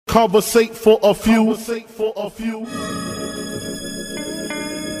Conversate for a few.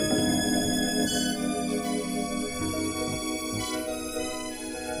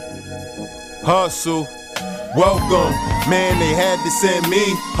 Hustle, welcome, man, they had to send me.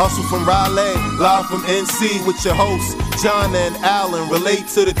 Hustle from Raleigh, live from NC with your hosts, John and Allen. Relate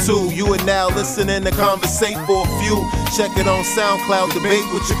to the two, you are now listening to Conversate for a few. Check it on SoundCloud, debate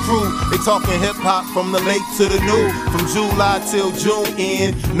with your crew. They talking hip-hop from the late to the new. From July till June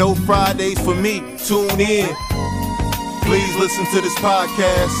end, no Fridays for me, tune in. Please listen to this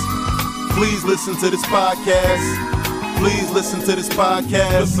podcast. Please listen to this podcast. Please listen to this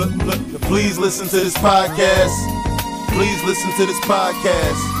podcast. Please listen to this podcast. Please listen to this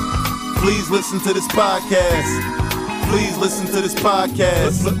podcast. Please listen to this podcast. Please listen to this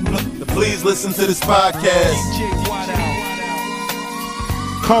podcast. Please listen to this podcast.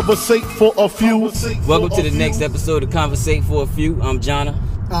 Conversate for a few. Welcome to the next episode of Conversate for a Few. I'm Jonna.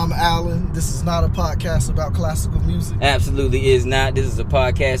 I'm Allen. This is not a podcast about classical music. Absolutely is not. This is a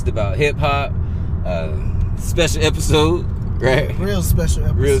podcast about hip hop. Special episode, right? Real special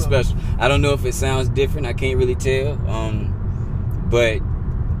episode. Real special. I don't know if it sounds different. I can't really tell. But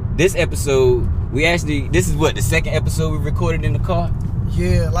this episode, this is what, the second episode we recorded in the car?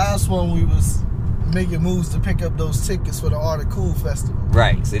 Yeah, last one we was making moves to pick up those tickets for the Art of Cool Festival.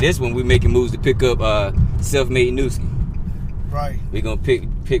 Right. So this one we making moves to pick up Self-Made Newski. Right. We're gonna pick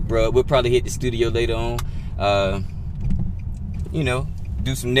bro. We'll probably hit the studio later on.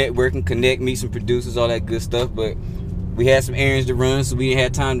 Do some networking, connect, meet some producers, all that good stuff. But we had some errands to run, so we didn't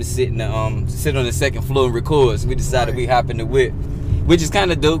have time to sit on the second floor and record. So we decided we hop in the whip, which is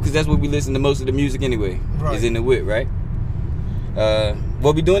kind of dope because that's where we listen to most of the music anyway. Right. Is in the whip, right?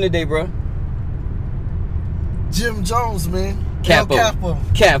 What we doing today, bro? Jim Jones, man. Capo.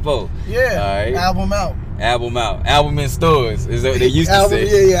 Yeah. All right. Album out. Album in stores is what they used to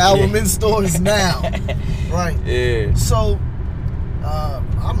say. Yeah. Album in stores now. Right. Yeah. So.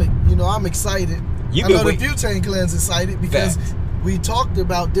 I'm excited. I know the Butane Clan's excited because we talked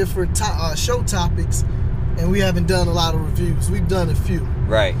about different show topics, and we haven't done a lot of reviews. We've done a few.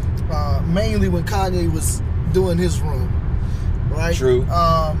 Right. Mainly when Kanye was doing his run. Right. True.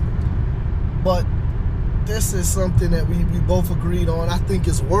 But this is something that we both agreed on. I think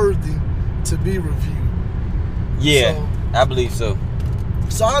is worthy to be reviewed. Yeah, so, I believe so.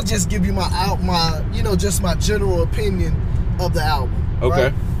 So I'll just give you just my general opinion of the album. Okay.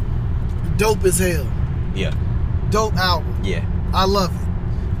 Right? Dope as hell. Yeah. Dope album. Yeah. I love it.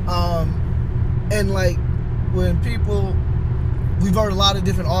 And like when we've heard a lot of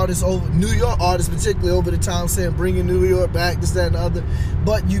different artists New York artists particularly over the time saying bringing New York back, this, that, and the other.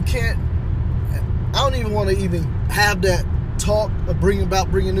 But you can't, I don't even want to even have that talk of bringing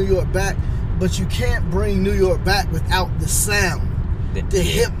New York back, but you can't bring New York back without the sound. The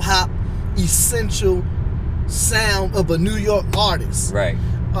hip hop essential sound of a New York artist. Right.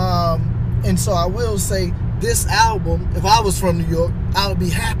 And so I will say this album, if I was from New York, I would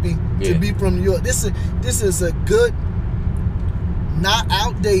be happy to be from New York. This is a good, not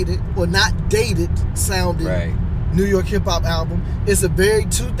outdated or not dated sounding New York hip hop album. It's a very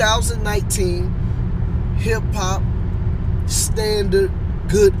 2019 hip hop standard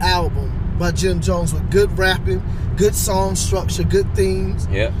good album by Jim Jones with good rapping, good song structure, good themes,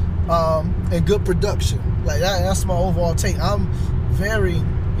 and good production. Like that's my overall take. I'm very,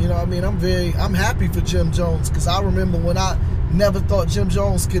 I'm happy for Jim Jones because I remember when I never thought Jim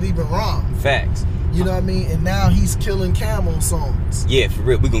Jones could even rhyme. Facts. You know what I mean? And now he's killing Camel songs. Yeah, for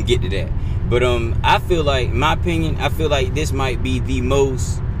real. We're gonna get to that. But I feel like, in my opinion, this might be the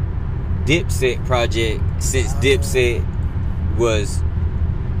most Dipset project since Dipset was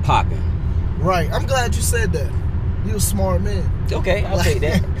popping. Right. I'm glad you said that. You're a smart man. Okay, I'll take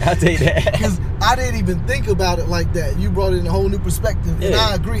that. Because I didn't even think about it like that. You brought in a whole new perspective. Yeah. And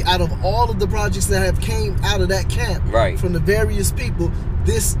I agree. Out of all of the projects that have came out of that camp, from the various people,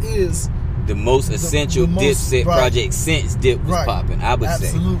 this is the most essential Dipset project since Dip was popping, I would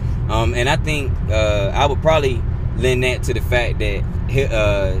say. And I think I would probably lend that to the fact that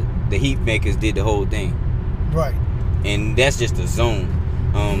the Heatmakers did the whole thing. Right. And that's just a zone.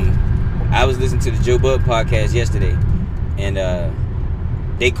 I was listening to the Joe Bud podcast yesterday, and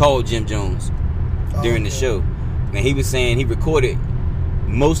they called Jim Jones during the show. And he was saying he recorded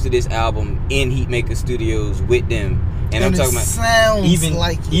most of this album in Heatmaker Studios with them. And I'm talking about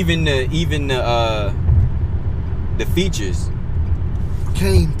even the features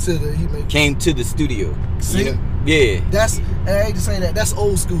came to the Heatmaker. Came to the studio. See? You know? Yeah. I hate to say that. That's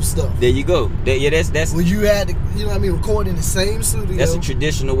old school stuff. There you go. That's when you had to, record in the same studio. That's a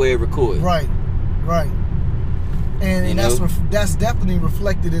traditional way of recording. Right. And that's definitely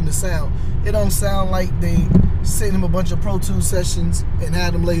reflected in the sound. It don't sound like they sent him a bunch of Pro Tools sessions and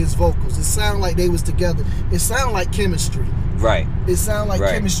had him lay his vocals. It sound like they was together. It sound like chemistry. Right. It sound like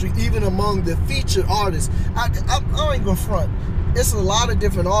chemistry even among the featured artists. I ain't gonna front. It's a lot of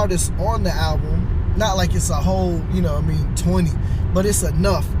different artists on the album. Not like it's a whole, 20, but it's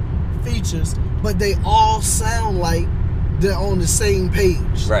enough features. But they all sound like they're on the same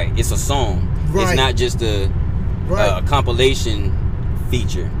page. Right. It's a song. Right. It's not just a compilation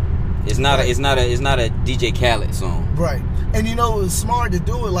feature. It's not a DJ Khaled song. Right. And it's smart to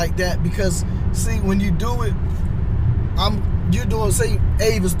do it like that because see, when you do it, say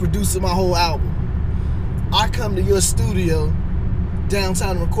Abe is producing my whole album. I come to your studio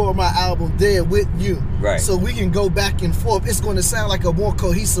downtown to record my album there with you. Right. So we can go back and forth. It's going to sound like a more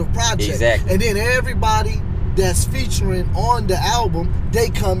cohesive project. Exactly. And then everybody that's featuring on the album, they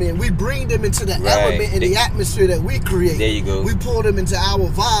come in. We bring them into the element and the atmosphere that we create. There you go. We pull them into our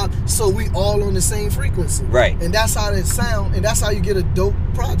vibe so we all on the same frequency. Right. And that's how it sound, and that's how you get a dope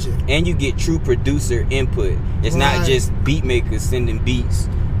project. And you get true producer input. It's not just beat makers sending beats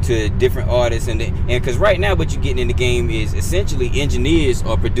to different artists and because right now what you're getting in the game is essentially engineers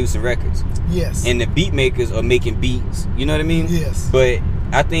are producing records. Yes. And the beat makers are making beats. You know what I mean? Yes. But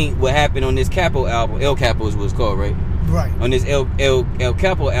I think what happened on this Capo album, El Capo is what it's called, right? Right. On this El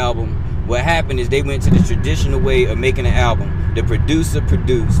Capo album, what happened is they went to the traditional way of making an album. The producer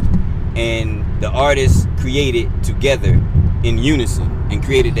produced and the artists created together in unison and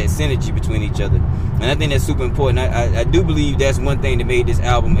created that synergy between each other. And I think that's super important. I do believe that's one thing that made this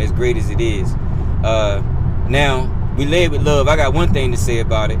album as great as it is. Now, We Led With Love, I got one thing to say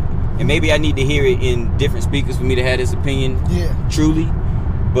about it. And maybe I need to hear it in different speakers for me to have this opinion truly.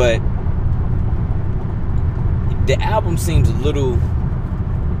 But the album seems a little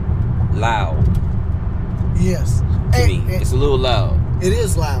loud. Yes. To me. It's a little loud. It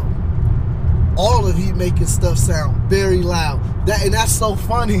is loud. All of Heat Making stuff sound very loud. And that's so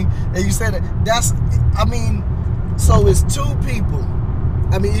funny. And you said that. So it's two people.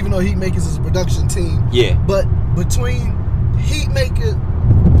 Even though Heat Makers is a production team. Yeah. But between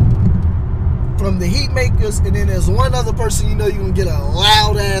from the Heat Makers, and then there's one other person you can get a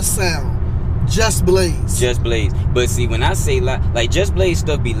loud ass sound. Just Blaze. Just Blaze. But see, when I say loud, like Just Blaze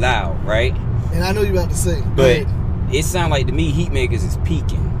stuff be loud, right? And I know you about to say. But it sounds like to me Heat Makers is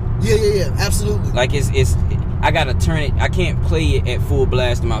peaking. Yeah, absolutely. Like it's I gotta turn it. I can't play it at full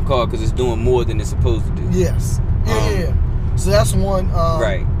blast in my car because it's doing more than it's supposed to do. Yes. Yeah. So that's one.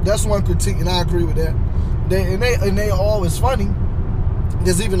 Right. That's one critique, and I agree with that. They always funny.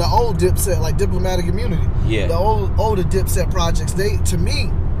 There's even the old Dipset, like Diplomatic Immunity. Yeah. The older Dipset projects, to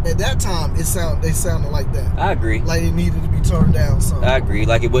me, at that time, they sounded like that. I agree. Like it needed to be turned down. Something. I agree.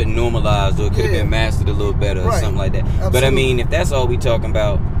 Like it wasn't normalized, or it could have been mastered a little better, or something like that. Absolutely. But if that's all we talking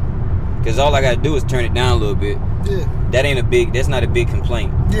about, because all I gotta do is turn it down a little bit. Yeah. That's not a big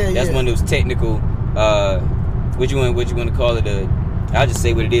complaint. Yeah. That's one of those technical. What you want to call it? I'll just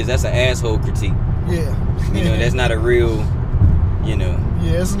say what it is. That's an asshole critique. Yeah. That's not a real. Yeah.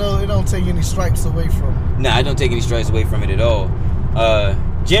 It don't take any stripes away from it. Nah, I don't take any stripes away from it at all.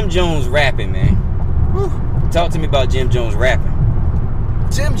 Jim Jones rapping, man. Whew. Talk to me about Jim Jones rapping.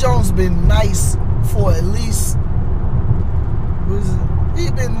 Jim Jones been nice for at least.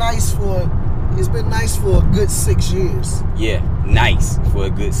 He's been nice for a good 6 years. Yeah, nice for a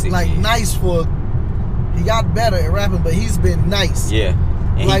good 6 years. Like nice for. He got better at rapping, but he's been nice. Yeah.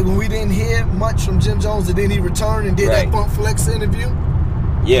 And when we didn't hear much from Jim Jones, and then he returned and did that Funk Flex interview.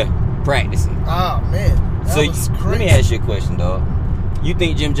 Yeah, practicing. Oh man, that was crazy. Let me ask you a question, dog. You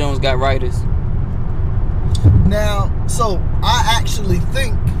think Jim Jones got writers? Now, so I actually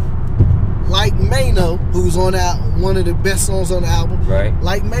think, like Mano, who's on one of the best songs on the album, right?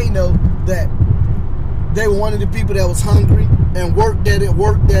 Like Mano, that they were one of the people that was hungry and worked at it,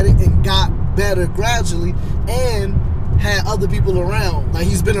 and got better gradually, and had other people around. Like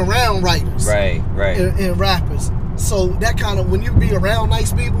he's been around writers, right, and rappers. So that kind of, when you be around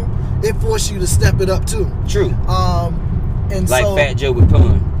nice people, it forces you to step it up too. True. And like so, Fat Joe with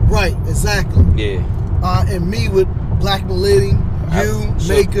Pun. Right, exactly. Yeah. And me with Black Melody,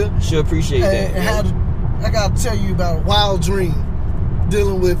 Maker. Sure appreciate that. And I gotta tell you about a wild dream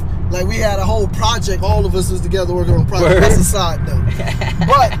dealing with. Like we had a whole project, all of us was together working on a project. That's a side note.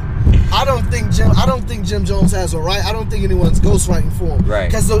 But I don't think Jim Jones has a right. I don't think anyone's ghostwriting for him. Right.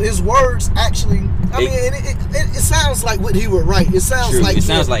 Because his words actually, it sounds like what he would write. It sounds like it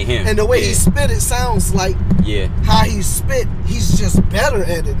sounds like him. And the way he spit it sounds like how he spit. He's just better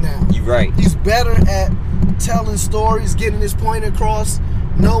at it now. You're right. He's better at telling stories, getting his point across,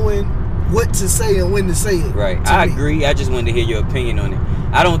 knowing what to say and when to say it. Right. I agree. I just wanted to hear your opinion on it.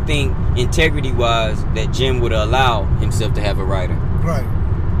 I don't think integrity-wise that Jim would allow himself to have a writer. Right.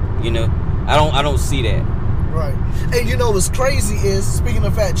 You know, I don't see that. Right. And you know what's crazy is, speaking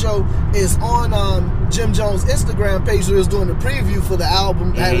of Fat Joe, is on Jim Jones' Instagram page where he was doing the preview for the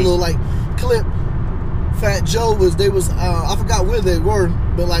album. Had a little like clip. Fat Joe I forgot where they were,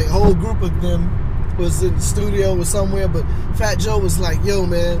 but like a whole group of them was in the studio or somewhere. But Fat Joe was like, "Yo,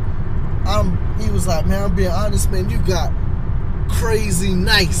 man, he was like, man, I'm being honest, man. You got crazy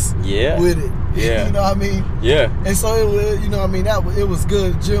nice with it." Yeah. You know what I mean? Yeah. And so it was, you know what I mean, it was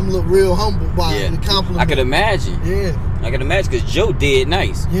good. Jim looked real humble by the compliment. I could imagine. Yeah. I could imagine because Joe did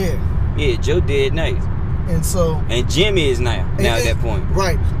nice. Yeah. Yeah, Joe did nice. And so. And Jim is now at that point.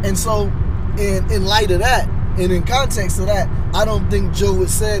 Right. And so, in light of that, and in context of that, I don't think Joe would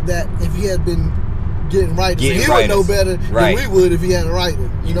said that if he had been getting writers. He would know better than we would if he had a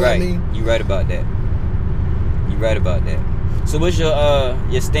writer. You know what I mean? You're right about that. You're right about that. So what's your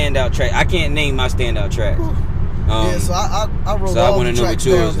standout track? I can't name my standout track. Yeah, so I wrote. So I want to know what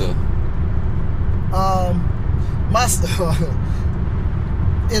yours though. My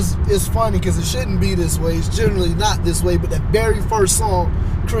it's funny because it shouldn't be this way. It's generally not this way. But that very first song,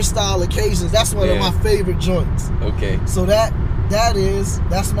 Crystal Occasions, that's one of my favorite joints. Okay. So that's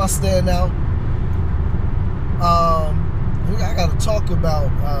my standout. I got to talk about.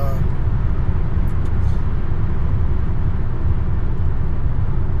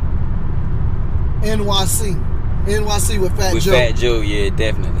 NYC with Fat Joe. With Fat Joe, yeah,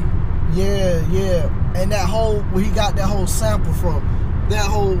 definitely. Yeah. And that whole, where he got that whole sample from, that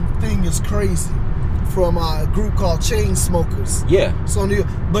whole thing is crazy. From a group called Chainsmokers. Yeah. So,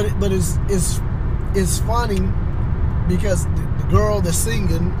 but it's funny because the girl that's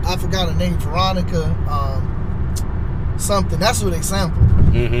singing, I forgot her name, Veronica, something. That's what they sampled.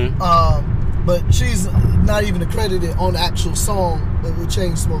 Mm-hmm. But she's not even accredited on the actual song with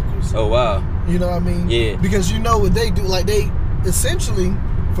Chainsmokers. Oh, wow. You know what I mean? Yeah. Because you know what they do, like they essentially,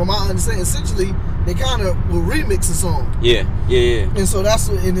 from my understanding, they kind of will remix the song. Yeah. And so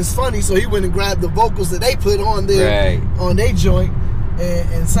and it's funny, so he went and grabbed the vocals that they put on there, on their joint,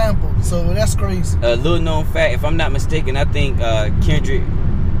 and sampled. So that's crazy. A little known fact, if I'm not mistaken, I think Kendrick's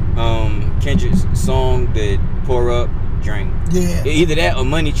song, the Pour Up, Drink. Yeah. Either that or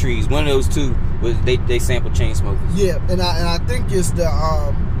Money Trees. One of those two was they sampled Chainsmokers. Yeah, and I think it's the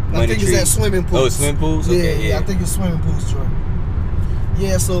I think Trees. it's that Swimming Pools. Oh, Swimming Pools? Okay, yeah, I think it's Swimming Pools joint.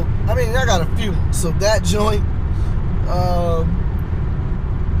 Yeah, so I mean I got a few. So that joint,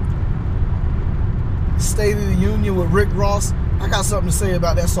 State of the Union with Rick Ross. I got something to say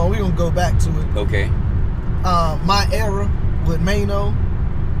about that song. We're gonna go back to it. Okay. My Era with Mano.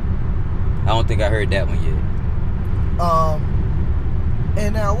 I don't think I heard that one yet.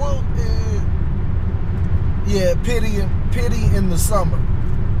 And now Pity in the Summer.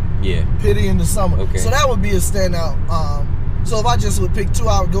 Yeah. Pity in the Summer. Okay. So that would be a standout. So if I just would pick two,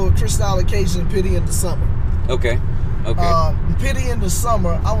 I would go with Crystal Occasion, Pity in the Summer. Okay. Pity in the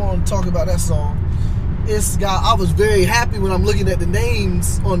Summer, I want to talk about that song. I was very happy when I'm looking at the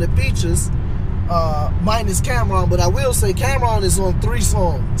names on the features, minus Cameron, but I will say Cameron is on 3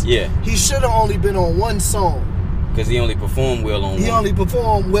 songs. Yeah. He should have only been on 1 song. Because he only performed well on one. He only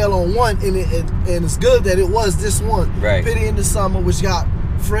performed well on one, and it's good that it was this one. Right. Pity in the Summer, which got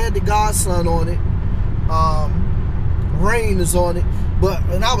Fred the Godson on it. Rain is on it.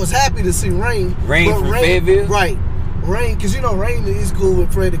 And I was happy to see Rain. Rain from Fayetteville? Right. Rain, because you know Rain is cool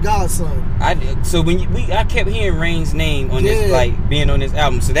with Fred the Godson. So when I kept hearing Rain's name on this, like being on this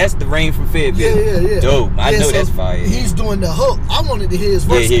album. So that's the Rain from Fayetteville. Yeah. Dope. I know that's fire. He's doing the hook. I wanted to hear his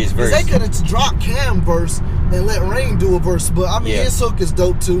verse. Yeah, hear his verse. They could have dropped Cam verse and let Rain do a verse, but I mean his hook is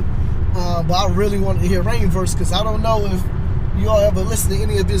dope too. But I really wanted to hear Rain verse because I don't know if you all ever listen to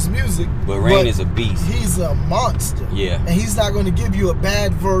any of his music. But Rain is a beast. He's a monster. Yeah. And he's not going to give you a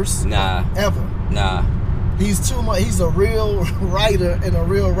bad verse. Nah. Ever. Nah. He's too much. He's a real writer and a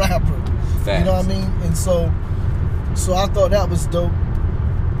real rapper. Facts. You know what I mean? And so I thought that was dope.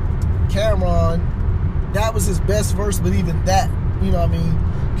 Cameron, that was his best verse, but even that, you know what I mean,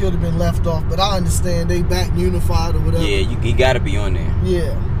 could have been left off. But I understand they back unified or whatever. Yeah, you got to be on there.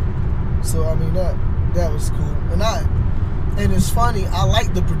 Yeah. So I mean that was cool. And it's funny, I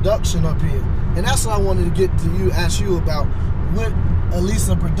like the production up here. And that's what I wanted to get to ask you about. What, at least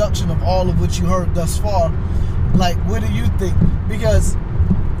the production of all of what you heard thus far, like what do you think? Because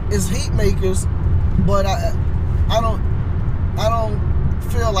it's heat makers, but I don't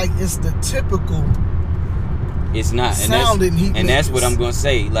feel like it's the typical. It's not, sounding heat makers. And that's what I'm gonna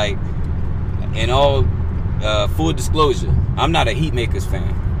say. Like, in all full disclosure, I'm not a Heatmakers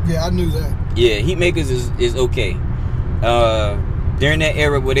fan. Yeah, I knew that. Yeah, Heatmakers is okay. During that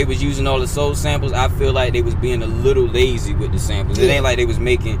era where they was using all the soul samples, I feel like they was being a little lazy with the samples. It ain't like they was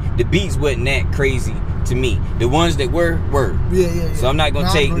making the beats wasn't that crazy to me. The ones that were. Yeah. So I'm not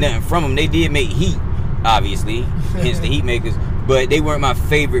gonna take nothing from them. They did make heat, obviously, hence the Heatmakers, but they weren't my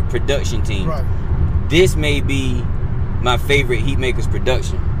favorite production team. Right. This may be my favorite Heatmakers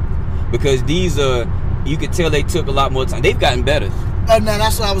production because these are, you could tell they took a lot more time. They've gotten better. Now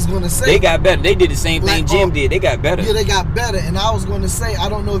that's what I was going to say. They got better. They did the same thing Jim did. They got better. Yeah, they got better. And I was going to say, I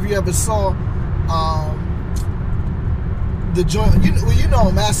don't know if you ever saw the joint. You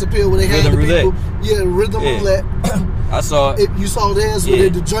know Mass Appeal where they had the people. Yeah, Rhythm Roulette. I saw it. You saw theirs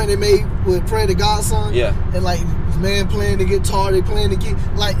with the joint they made with Pray to Godson. Yeah. And like man playing the guitar, they playing the key.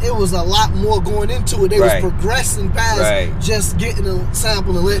 Like it was a lot more going into it. They was progressing past just getting a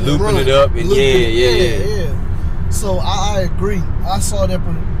sample and letting it run. Looping it up and yeah. So I agree. I saw that.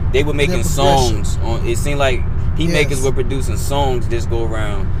 They were making songs on. It seemed like Heatmakers were producing songs this go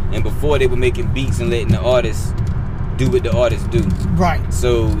around, and before they were making beats and letting the artists do what the artists do. Right.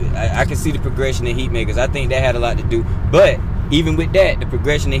 So I can see the progression in Heatmakers. I think that had a lot to do. But even with that, the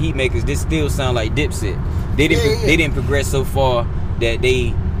progression in Heatmakers, this still sound like Dipset. They didn't. They didn't progress so far that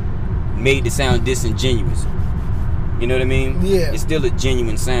they made the sound disingenuous. You know what I mean? Yeah. It's still a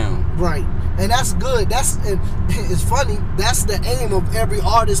genuine sound. Right. And that's good. It's funny. That's the aim of every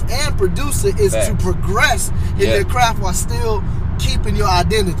artist and producer is to progress in their craft while still keeping your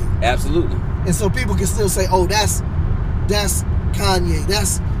identity. Absolutely. And so people can still say, "Oh, that's Kanye.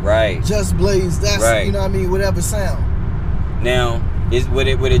 That's Just Blaze. That's you know what I mean. Whatever sound." Now, were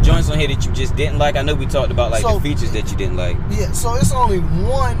the joints on here that you just didn't like? I know we talked about like the features that you didn't like. Yeah. So it's only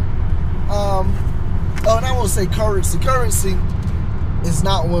one. And I won't say Currency. Currency is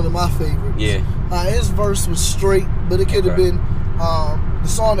not one of my favorites. Yeah. His verse was straight, but it could have been the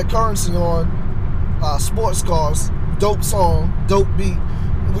song that Currency on, Sports Cars, dope song, dope beat.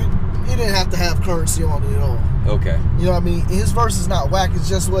 He didn't have to have Currency on it at all. Okay. You know what I mean? His verse is not whack. It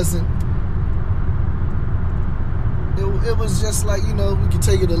just wasn't. It was just like, you know, we could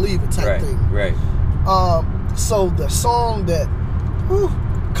take it or leave it type thing. Right. So the song that,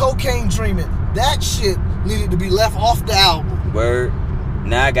 Cocaine Dreaming, that shit needed to be left off the album. Word.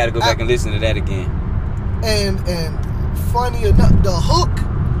 Now I gotta go back and listen to that again. And funny enough, the hook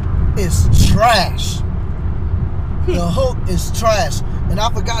is trash. The hook is trash. And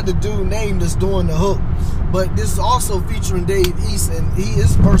I forgot the dude's name that's doing the hook. But this is also featuring Dave East, and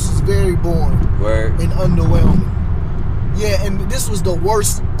his verse is very boring. Word. And underwhelming. Yeah, and this was the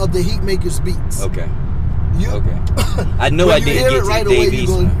worst of the Heatmakers beats. Okay. I know I didn't get to Dave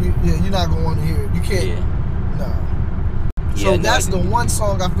East. You're not gonna want to hear it. You can't. Yeah. No. So that's the one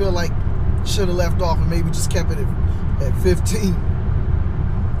song I feel like should have left off and maybe just kept it at 15.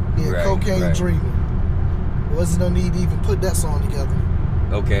 Yeah, Cocaine Dreaming. Wasn't no need to even put that song together.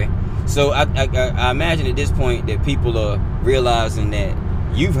 Okay. So I imagine at this point that people are realizing that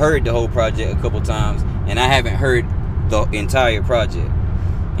you've heard the whole project a couple times, and I haven't heard the entire project,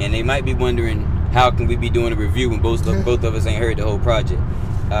 and they might be wondering how can we be doing a review when both of us ain't heard the whole project.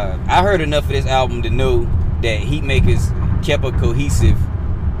 I heard enough of this album to know that Heatmakers kept a cohesive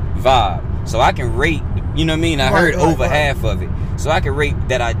vibe, so I can rate. You know what I mean? I heard over half of it, so I can rate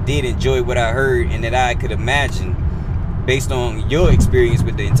that I did enjoy what I heard, and that I could imagine, based on your experience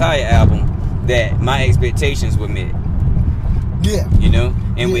with the entire album, that my expectations were met. Yeah. You know?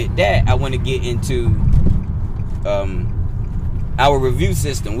 And with that, I want to get into our review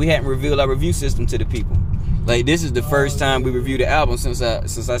system. We hadn't revealed our review system to the people. Like, this is the first time we reviewed the album since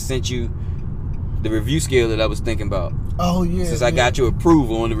I sent you the review scale that I was thinking about. Oh, yeah. Since I got your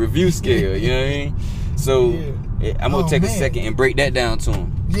approval on the review scale, you know what I mean? So, I'm going to take a second and break that down to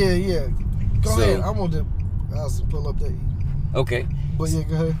them. Yeah. Go ahead. I want to pull up that. Okay. But yeah,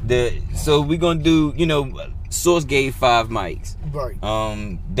 go ahead. So we're gonna do, Source gave 5 mics. Right.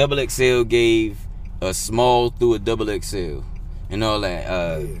 Double XL gave a small through a double XL and all that.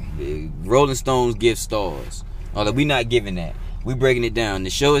 Rolling Stones give stars. Although we not giving that. We breaking it down. The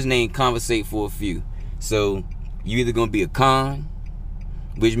show is named Conversate for a Few. So you either gonna be a con,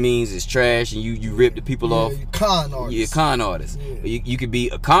 which means it's trash and you rip the people off. You're a con artist. You're a con artist. Yeah. You could be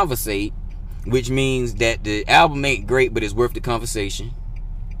a conversate, which means that the album ain't great, but it's worth the conversation.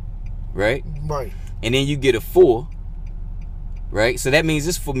 Right? Right. And then you get a 4. Right? So that means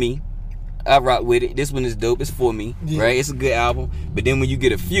it's for me. I rock with it. This one is dope. It's for me. Yeah. Right? It's a good album. But then when you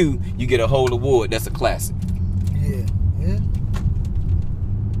get a few, you get a whole award. That's a classic. Yeah.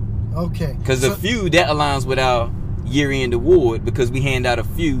 Okay. Because the few, that aligns with our year-end award, because we hand out a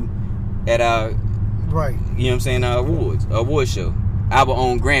few at our, right, you know what I'm saying, our award show. our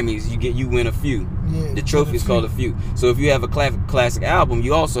own Grammys, you win a few. Yeah, the trophy is called a few. So if you have a classic album,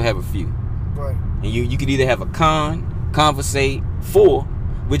 you also have a few. Right. And you could either have a Conversate 4,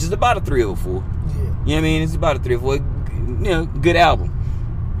 which is about a 3 or 4. Yeah. You know what I mean? It's about a 3 or 4. Good album.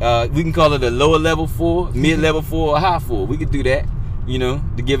 We can call it a lower level 4, mid level 4, or high 4. We could do that,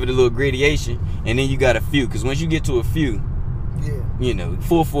 to give it a little gradation. And then you got a few, because once you get to a few,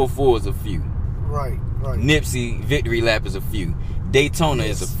 444 is a few. Right. Nipsey Victory Lap is a few. Daytona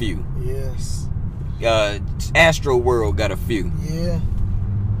is a few. Yes. Astro World got a few. Yeah.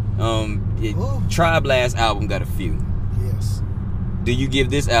 Tri Blast album got a few. Yes. Do you give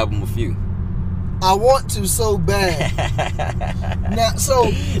this album a few? I want to so bad. Now,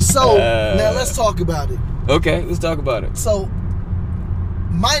 now let's talk about it. Okay, let's talk about it. So,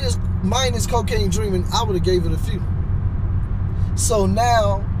 minus Cocaine Dreaming, I would have gave it a few. So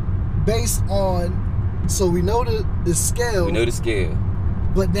now, based on, we know the scale. We know the scale.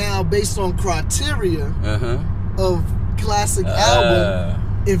 But now, based on criteria of classic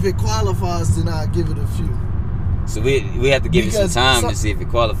album, if it qualifies, then I'll give it a few. So we have to give it some time to see if it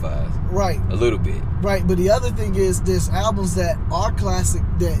qualifies. Right. A little bit. Right, but the other thing is there's albums that are classic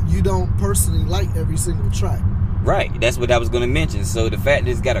that you don't personally like every single track. Right, that's what I was going to mention. So the fact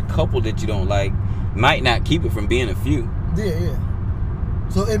that it's got a couple that you don't like might not keep it from being a few. Yeah.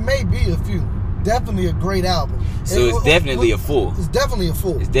 So it may be a few. Definitely a great album. So it's definitely a 4. It's definitely a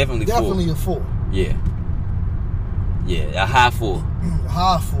 4. It's definitely a 4. Yeah. Yeah, a high 4.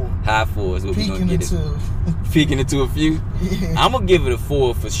 High 4. High 4 is what we're gonna get it. Peeking into a few. Yeah. I'm gonna give it a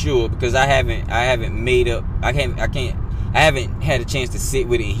 4 for sure, because I haven't made up. I haven't had a chance to sit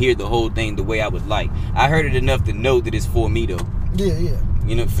with it and hear the whole thing the way I would like. I heard it enough to know that it's for me though. Yeah.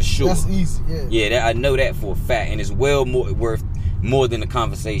 For sure. That's easy. Yeah. I know that for a fact, and it's worth more than a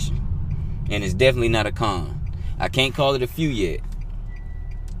conversation, and it's definitely not a con. I can't call it a few yet.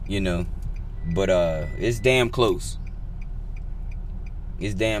 But it's damn close.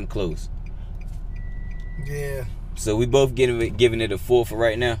 It's damn close. Yeah. So we both giving it a 4 for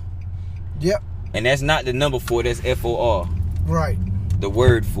right now. Yep. And that's not the number 4. That's FOR. Right. The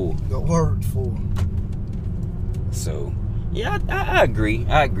word 4. The word 4. So yeah, I agree.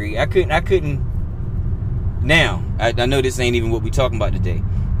 I couldn't. Now I know this ain't even what we talking about today,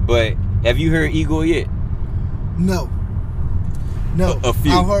 but have you heard Igor yet? No. A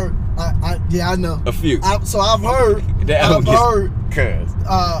few. I've heard. I know. A few. So I've heard. I've heard.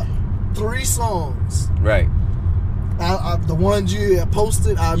 3 songs. Right. The ones you had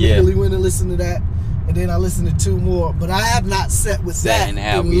posted, I immediately went and listened to that, and then I listened to 2 more. But I have not sat that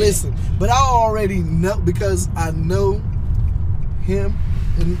and listened. But I already know, because I know him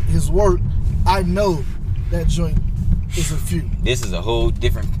and his work. I know that joint is a few. This is a whole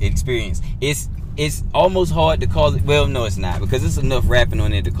different experience. It's almost hard to call it. Well, no, it's not, because it's enough rapping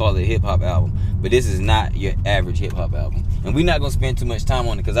on it to call it a hip hop album. But this is not your average hip hop album, and we're not gonna spend too much time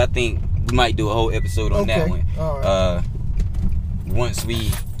on it, because I think we might do a whole episode on that one. All right. Once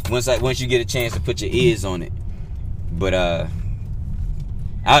you get a chance to put your ears on it. But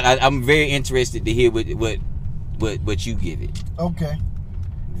I'm very interested to hear what you give it. Okay.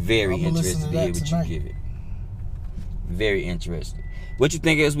 Very interested to hear what you give it. Very interested. What you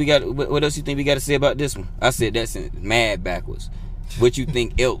think else we got? What else you think we got to say about this one? I said that's mad backwards. What you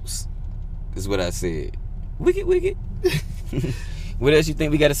think else is what I said. Wicked. What else you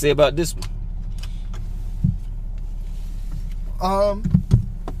think we got to say about this one?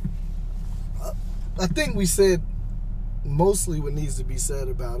 I think we said mostly what needs to be said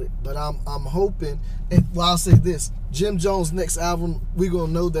about it, but I'm hoping. I'll say this: Jim Jones' next album, we're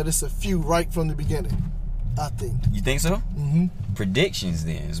gonna know that it's a few right from the beginning. I think. You think so? Mm-hmm. Predictions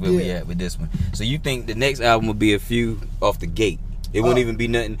then is where we at with this one. So you think the next album will be a few off the gate? It won't even be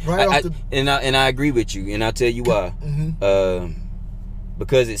nothing. And I agree with you, and I'll tell you why. Mm-hmm.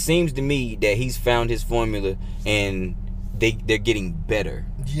 Because it seems to me that he's found his formula, and they're getting better.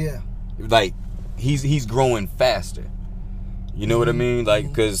 Yeah. Like he's growing faster. You know what I mean? Like,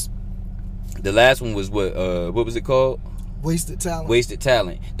 because the last one was what was it called? Wasted Talent. Wasted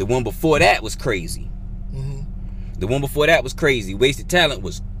Talent. The one before that was crazy. The one before that was crazy. Wasted Talent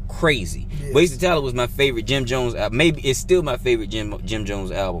was crazy. Yes. Wasted Talent was my favorite Jim Jones album. Maybe it's still my favorite Jim Jones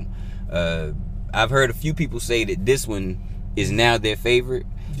album. I've heard a few people say that this one is now their favorite,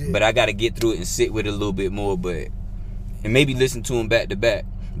 but I got to get through it and sit with it a little bit more, and maybe listen to them back to back.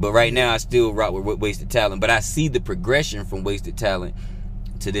 But right now I still rock with Wasted Talent, but I see the progression from Wasted Talent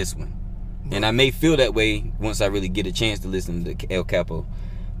to this one. And I may feel that way once I really get a chance to listen to El Capo.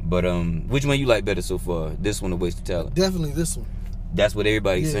 But which one you like better so far? This one or Wasted Talent? Definitely this one. That's what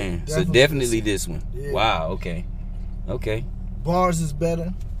everybody's saying. So definitely this one. Yeah. Wow, okay. Bars is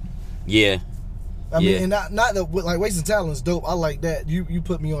better. Yeah. I mean, and not that like Wasting Talent is dope. I like that. You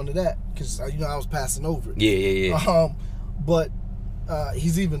put me onto that because you know I was passing over it. Yeah. But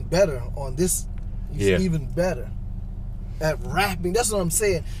he's even better on this. He's even better at rapping. That's what I'm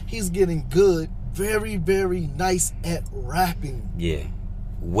saying. He's getting good. Very, very nice at rapping. Yeah.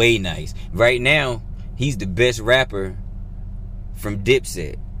 Way nice. Right now, he's the best rapper from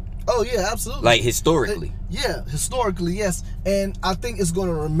Dipset. Oh yeah, absolutely. Like historically. Yeah, historically, yes. And I think it's going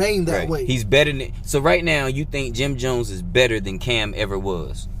to remain that way. He's better than. So right now, you think Jim Jones is better than Cam ever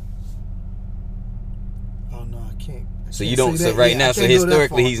was? Oh no, I can't. So you don't. So right now, so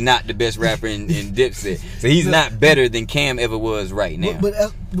historically, he's not the best rapper in Dipset. So he's not better than Cam ever was right now. But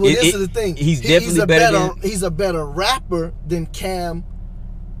this is the thing. He's definitely better. He's a better rapper than Cam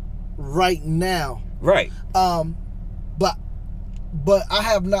right now. Right. But I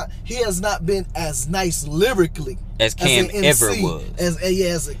have not. He has not been as nice lyrically as Cam ever was. As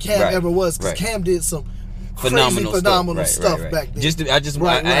Cam ever was. Because Cam did some phenomenal stuff back then. I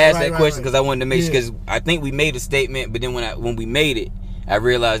asked that question because I wanted to make sure, because I think we made a statement, but then when we made it, I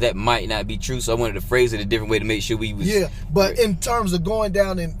realized that might not be true, so I wanted to phrase it a different way to make sure we was. Yeah, but in terms of going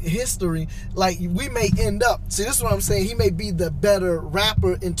down in history, like we may end up. See, this is what I'm saying. He may be the better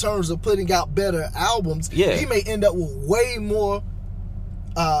rapper in terms of putting out better albums. Yeah, he may end up with way more.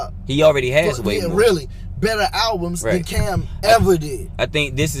 He already has way more. Really better albums than Cam ever did. I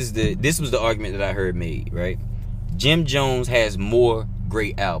think this was the argument that I heard made. Right, Jim Jones has more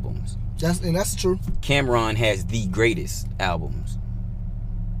great albums. That's true. Cameron has the greatest albums.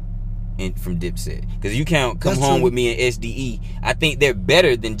 From Dipset, because you count Come Home With Me and SDE, I think they're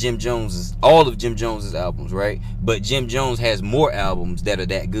better than all of Jim Jones's albums, right? But Jim Jones has more albums that are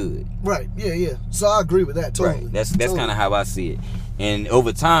that good. Right. Yeah. So I agree with that totally. Right. That's kind of how I see it. And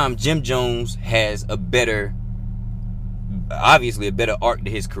over time, Jim Jones has obviously a better arc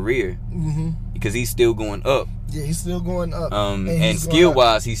to his career, because he's still going up. Yeah, he's still going up. And skill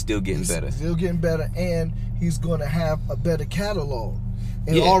wise, he's still getting better. Still getting better, and he's going to have a better catalog.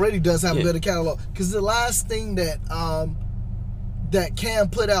 And already does have a better catalog. Because the last thing that that Cam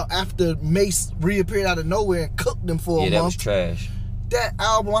put out after Mace reappeared out of nowhere and cooked them for a month. Yeah, that was trash. That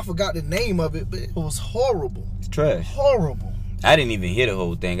album, I forgot the name of it, but it was horrible. It's trash. Horrible. I didn't even hear the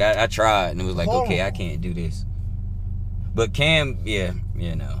whole thing. I tried, and it was like, okay, I can't do this. But Cam,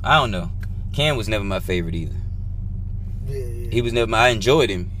 no. I don't know. Cam was never my favorite either. Yeah. He was never I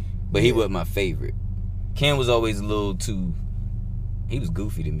enjoyed him, but he wasn't my favorite. Cam was always a little too... He was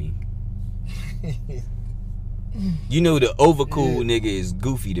goofy to me. You know, the overcool nigga is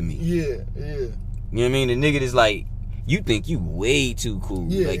goofy to me. Yeah. You know what I mean? The nigga is like, you think you way too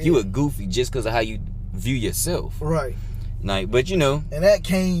cool. You a goofy just because of how you view yourself. Right. Like, but you know. And that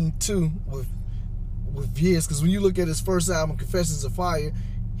came too with years, because when you look at his first album, Confessions of Fire,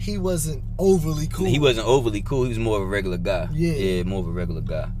 he wasn't overly cool. He wasn't overly cool. He was more of a regular guy. Yeah, more of a regular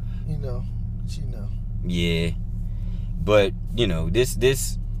guy. You know. Yeah. But, you know, this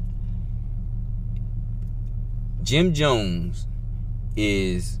Jim Jones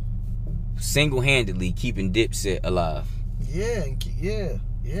is single-handedly keeping Dipset alive.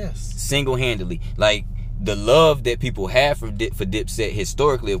 Yes. Single-handedly. Like, the love that people have for Dipset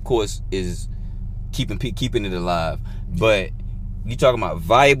historically, of course, is keeping it alive. But you talking about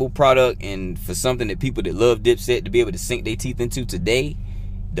viable product, and for something that people that love Dipset to be able to sink their teeth into today,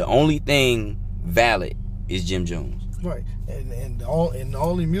 the only thing valid is Jim Jones. Right, and the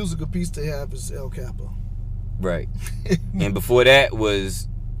only musical piece they have is El Capo. Right, and before that was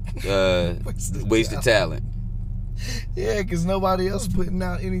Wasted Talent. Yeah, because nobody else putting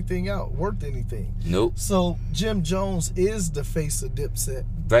out anything worth anything. Nope. So Jim Jones is the face of Dipset.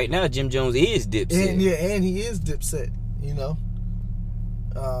 Right now, Jim Jones is Dipset. And he is Dipset. You know.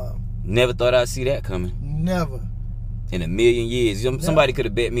 Never thought I'd see that coming. Never. In a million years. Somebody could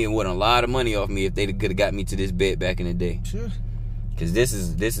have bet me and won a lot of money off me if they could have got me to this bet back in the day. Sure. Because this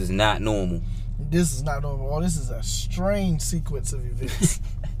is not normal. This is not normal. This is a strange sequence of events.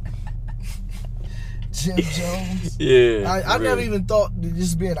 Jim Jones. Yeah. I never even thought,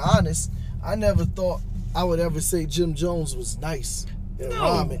 just being honest, I never thought I would ever say Jim Jones was nice.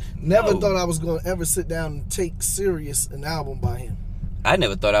 Never thought I was going to ever sit down and take serious an album by him. I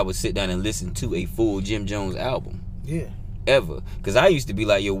never thought I would sit down and listen to a full Jim Jones album. Yeah. Ever. Because I used to be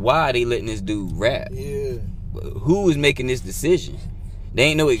like, yo, why are they letting this dude rap? Yeah. Who is making this decision? They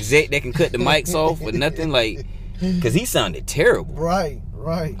ain't no exec that can cut the mics off or nothing. Like, because he sounded terrible. Right.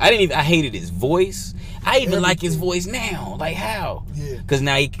 I hated his voice. I even like his voice now. Like, how? Yeah. Because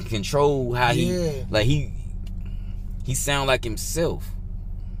now he can control how he sound like himself.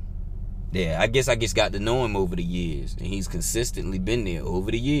 Yeah, I guess got to know him over the years, and he's consistently been there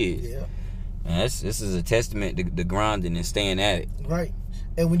over the years. Yeah. And this is a testament to grinding and staying at it. Right.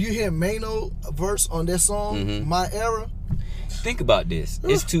 And when you hear Mano verse on that song, My Era. Think about this.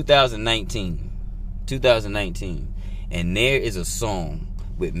 It's 2019. And there is a song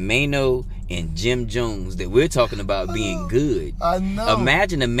with Mano and Jim Jones that we're talking about being good. I know.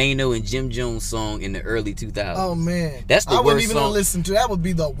 Imagine a Mano and Jim Jones song in the early 2000s. Oh, man. That's the I worst wouldn't even song. listen to that. Would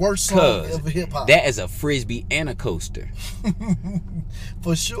be the worst song of hip-hop. That is a Frisbee and a coaster.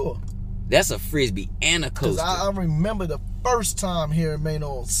 For sure. That's a Frisbee and a Because coaster. I remember the first time hearing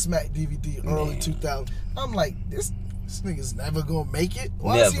Mano on Smack DVD early 2000. I'm like, this nigga's never gonna make it.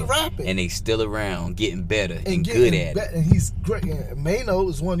 Why is he rapping? And they still around, getting better and good at it. And he's great. And Mano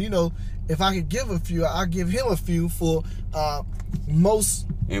is one, if I could give a few, I'll give him a few for most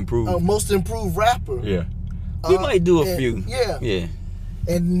improved rapper. Yeah. We might do a few. Yeah. Yeah.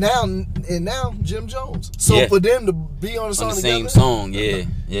 And now Jim Jones. So for them to be on the song together, same song, yeah.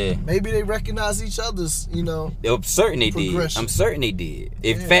 Maybe they recognize each other's, I'm certain they did. I'm certain they did.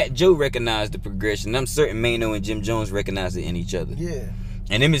 If Fat Joe recognized the progression, I'm certain Mano and Jim Jones recognized it in each other. Yeah.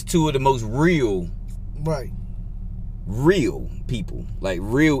 And them is two of the most real people, like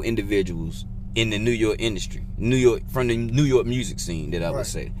real individuals in the New York industry, from the New York music scene, that I would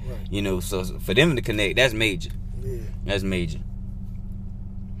say. Right. So for them to connect, that's major. Yeah. That's major.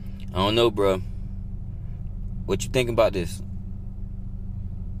 I don't know, bro. What you think about this?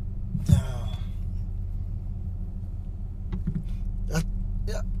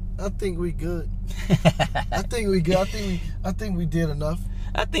 I think we good. I think we good. I think we did enough.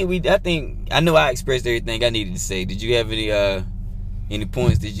 I know I expressed everything I needed to say. Did you have any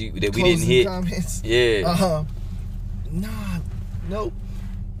points that we didn't hit? Comments? Yeah. Nope.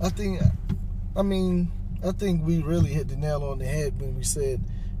 I think we really hit the nail on the head when we said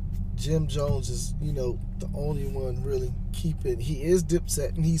Jim Jones is, the only one really keeping. He is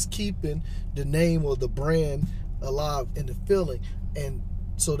Dipset, and he's keeping the name or the brand alive in the feeling. And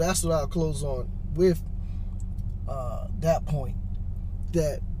so that's what I'll close on with. That point,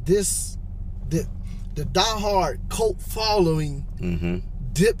 that the diehard cult following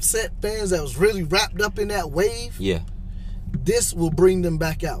Dipset fans that was really wrapped up in that wave. Yeah. This will bring them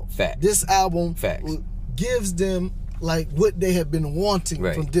back out. Facts. This album Facts. Gives them like what they have been wanting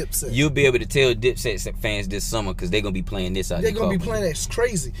from Dipset. You'll be able to tell Dipset fans this summer because they're gonna be playing this out. They're gonna be playing that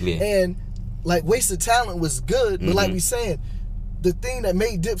crazy. Yeah. And like Wasted Talent was good, but like we saying, the thing that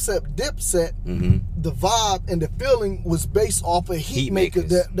made Dipset, the vibe and the feeling was based off of Heatmaker,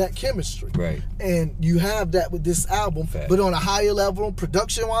 that chemistry. Right. And you have that with this album, but on a higher level,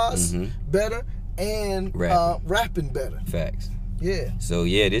 production wise, better, and rapping better. Facts. Yeah. So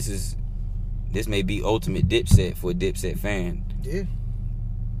yeah, this may be ultimate Dipset for a Dipset fan. Yeah.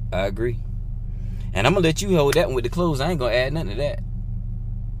 I agree. And I'm gonna let you hold that one with the close. I ain't gonna add nothing to that.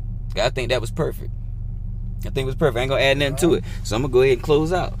 I think that was perfect. I ain't gonna add nothing to it. So I'm gonna go ahead and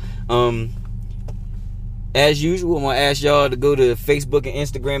close out. As usual, I'm gonna ask y'all to go to Facebook and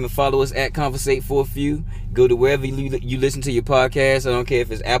Instagram and follow us at Conversate for a Few. Go to wherever you listen to your podcast. I don't care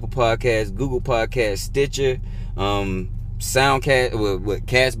if it's Apple Podcasts, Google Podcasts, Stitcher, Soundcast,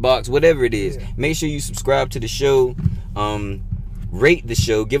 Castbox, whatever it is. Make sure you subscribe to the show. Rate the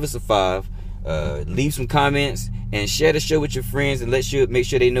show. Give us a 5. Leave some comments and share the show with your friends and make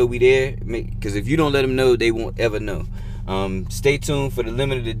sure they know we there. Because if you don't let them know, they won't ever know. Stay tuned for the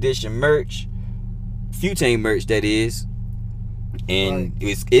limited edition merch, Futane merch that is, and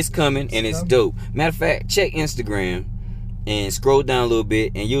it's coming and it's dope. Matter of fact, check Instagram and scroll down a little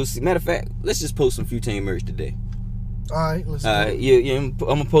bit and you'll see. Matter of fact, let's just post some Futane merch today. Alright, let's do it. Yeah, I'm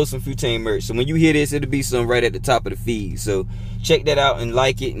gonna post some Futane merch. So when you hear this, it'll be some right at the top of the feed. So check that out and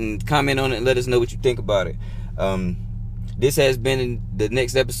like it and comment on it and let us know what you think about it. This has been the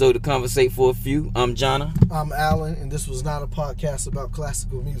next episode of Conversate for a Few. I'm Jonna. I'm Alan, and this was not a podcast about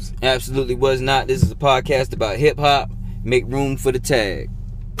classical music. Absolutely was not. This is a podcast about hip hop. Make room for the tag.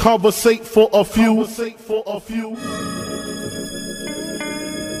 Conversate for a few. Conversate for a few.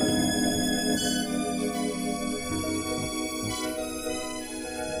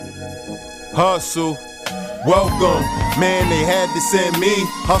 Hustle, welcome, man, they had to send me.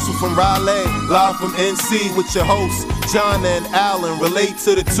 Hustle from Raleigh, live from NC with your hosts, Jonna and Alan. Relate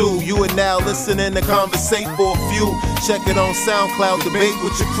to the two. You are now listening to Conversate for a Few. Check it on SoundCloud, debate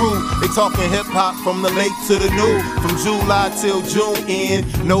with your crew. They talking hip hop from the late to the new. From July till June end.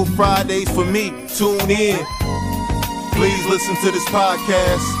 No Fridays for me. Tune in. Please listen to this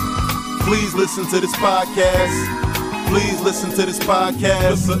podcast. Please listen to this podcast. Please listen to this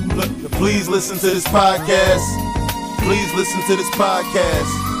podcast. Please listen to this podcast. Please listen to this podcast.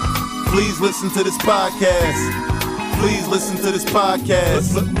 Please listen to this podcast. Please listen to this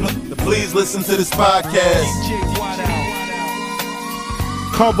podcast. Please listen to this podcast.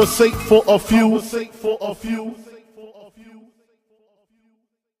 Conversate for a few.